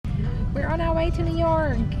We're on our way to New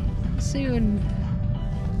York soon.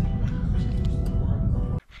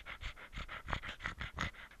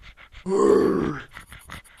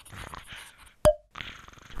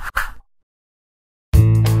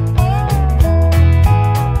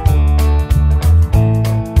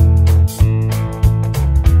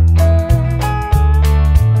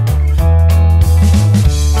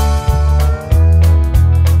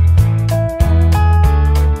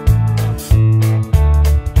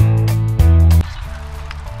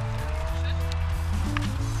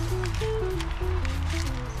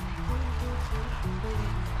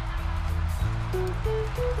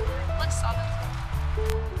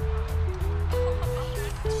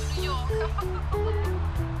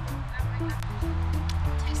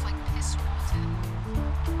 Tastes like piss water.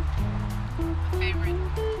 My favorite.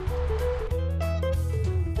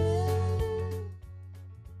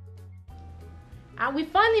 And we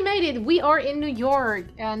finally made it. We are in New York,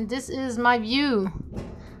 and this is my view.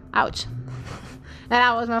 Ouch. And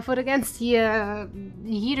that was my foot against the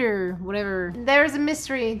heater, whatever. There's a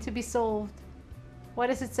mystery to be solved. Why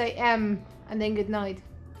does it say M and then good night?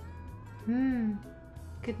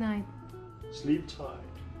 Good night. Sleep tight.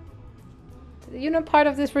 You're not part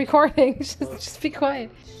of this recording. just be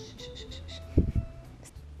quiet.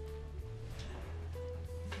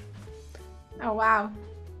 Oh wow.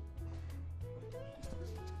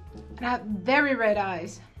 I have very red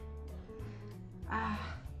eyes.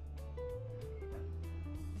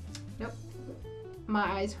 Nope. My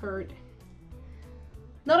eyes hurt.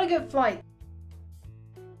 Not a good flight.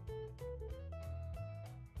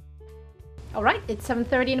 Alright, it's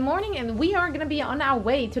 7:30 in the morning and we are gonna be on our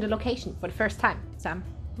way to the location for the first time. So I'm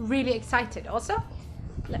really excited. Also,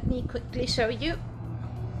 let me quickly show you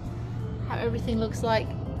how everything looks like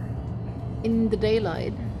in the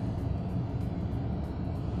daylight.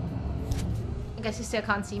 I guess you still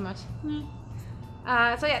can't see much. So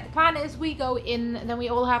yeah, the plan is we go in and then we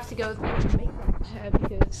all have to go through makeup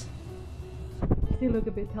because we still look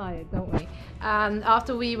a bit tired, don't we? And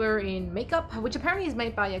after we were in makeup, which apparently is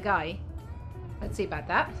made by a guy. Let's see about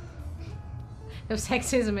that. No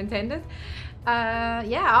sexism intended.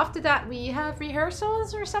 Yeah, after that we have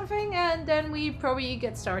rehearsals or something, and then we probably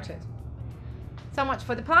get started. So much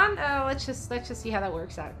for the plan. Let's just see how that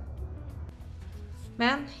works out.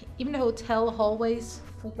 Man, even the hotel hallways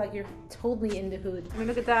look like you're totally in the hood. I mean,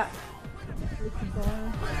 look at that.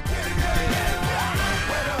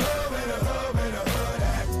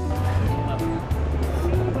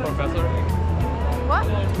 Professor? What?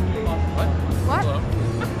 What? Hello?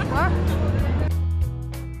 What?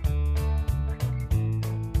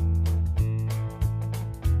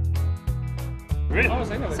 Really?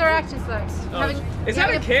 Sir, action slugs. Is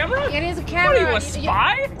that a camera? It is a camera. What are you, a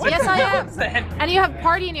spy? What Yes, the I hell am. is that? And you have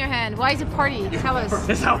party in your hand. Why is it party? Tell us.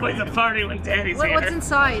 There's always a party when Daddy's here. What's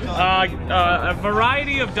inside? A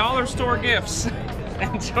variety of dollar store gifts.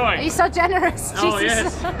 Enjoy. Are you so generous? Oh,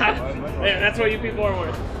 Jesus. yes. Yeah, that's what you people are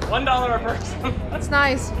worth. $1 a person. That's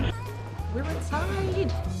nice. We're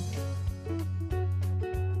inside.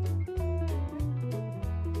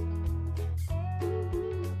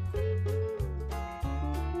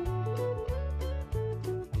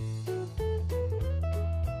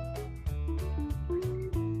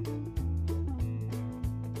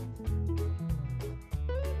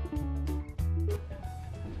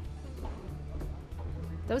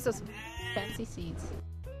 Those are some fancy seats.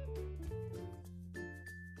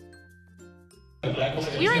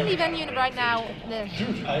 We're in the venue right now.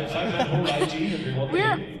 Dude, I find my whole ID and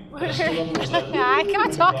I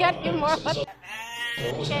can't talk anymore.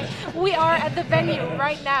 Okay. We are at the venue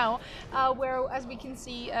right now, where, as we can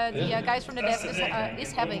see, the guys from the desk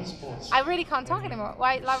is having. I really can't talk anymore.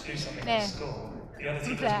 Why? Nah. The other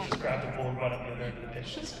team just grab the ball and run up the other end of the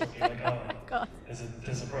pitch. Just be like, oh, God. there's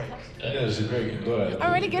a break. Yeah, there's a break. Go ahead.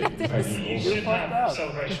 I'm really good at this. You should have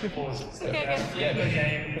celebration pauses.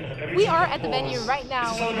 Okay. We are at the venue right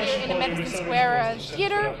now. We're in the Madison Square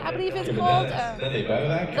Theatre, I believe it's called.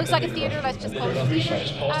 Looks like a theater, let's just call it a theater.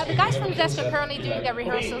 The guys from the desk are currently doing their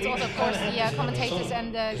rehearsals, also of course the commentators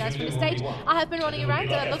and the guys from the stage. I have been running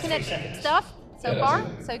around looking at stuff. So far,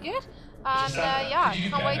 so good. And yeah,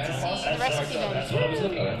 can't wait to see the rest of the event.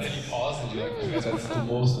 And then you pause and do like, because that's the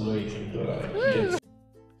most annoying thing that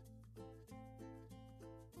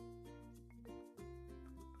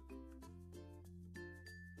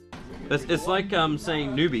It's like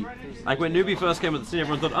saying newbie. Like when newbie first came at the scene,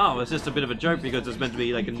 everyone thought, oh, it's just a bit of a joke because it's meant to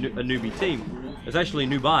be like a newbie team. It's actually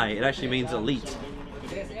nubai. It actually means elite.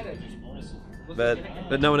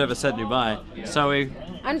 But no one ever said nubai. SOE.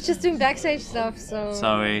 I'm just doing backstage stuff, so.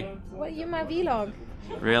 SOE. What, you're my vlog.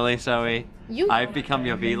 Really, Zoe? I've become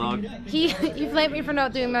your vlog. You blamed me for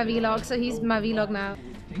not doing my vlog, so he's my vlog now.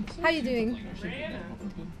 How you doing?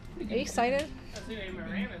 Are you excited?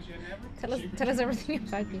 Tell us everything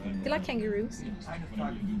about you. Do you like kangaroos? I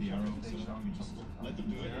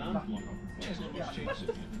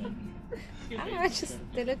don't know,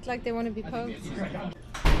 they look like they want to be poked.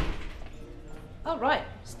 Alright,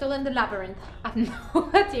 still in the labyrinth. I have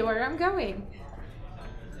no idea where I'm going.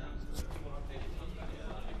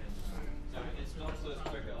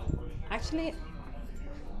 Actually,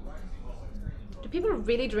 do people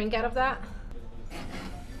really drink out of that?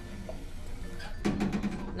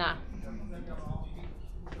 Nah.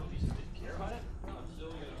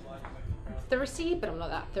 Thirsty, but I'm not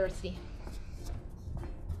that thirsty.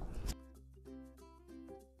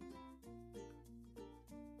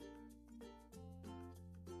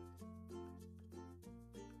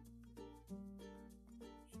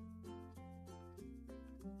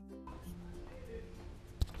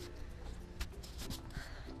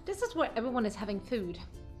 This is where everyone is having food.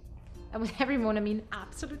 And with everyone, I mean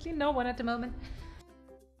absolutely no one at the moment.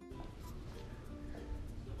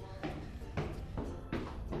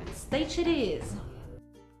 Stage it is.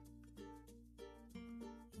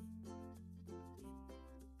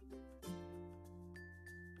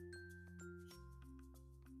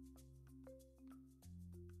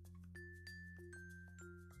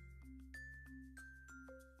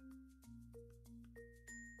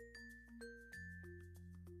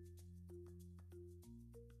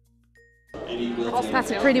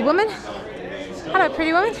 That's a pretty woman. Hello,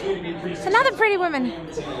 pretty woman. It's another pretty woman.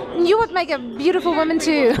 You would make a beautiful woman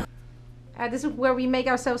too. This is where we make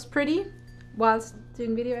ourselves pretty whilst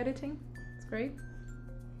doing video editing. It's great.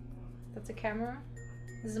 That's a camera.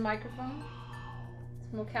 This is a microphone.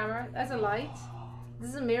 Small camera. That's a light. This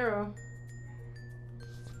is a mirror.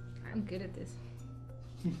 I'm good at this.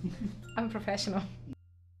 I'm professional.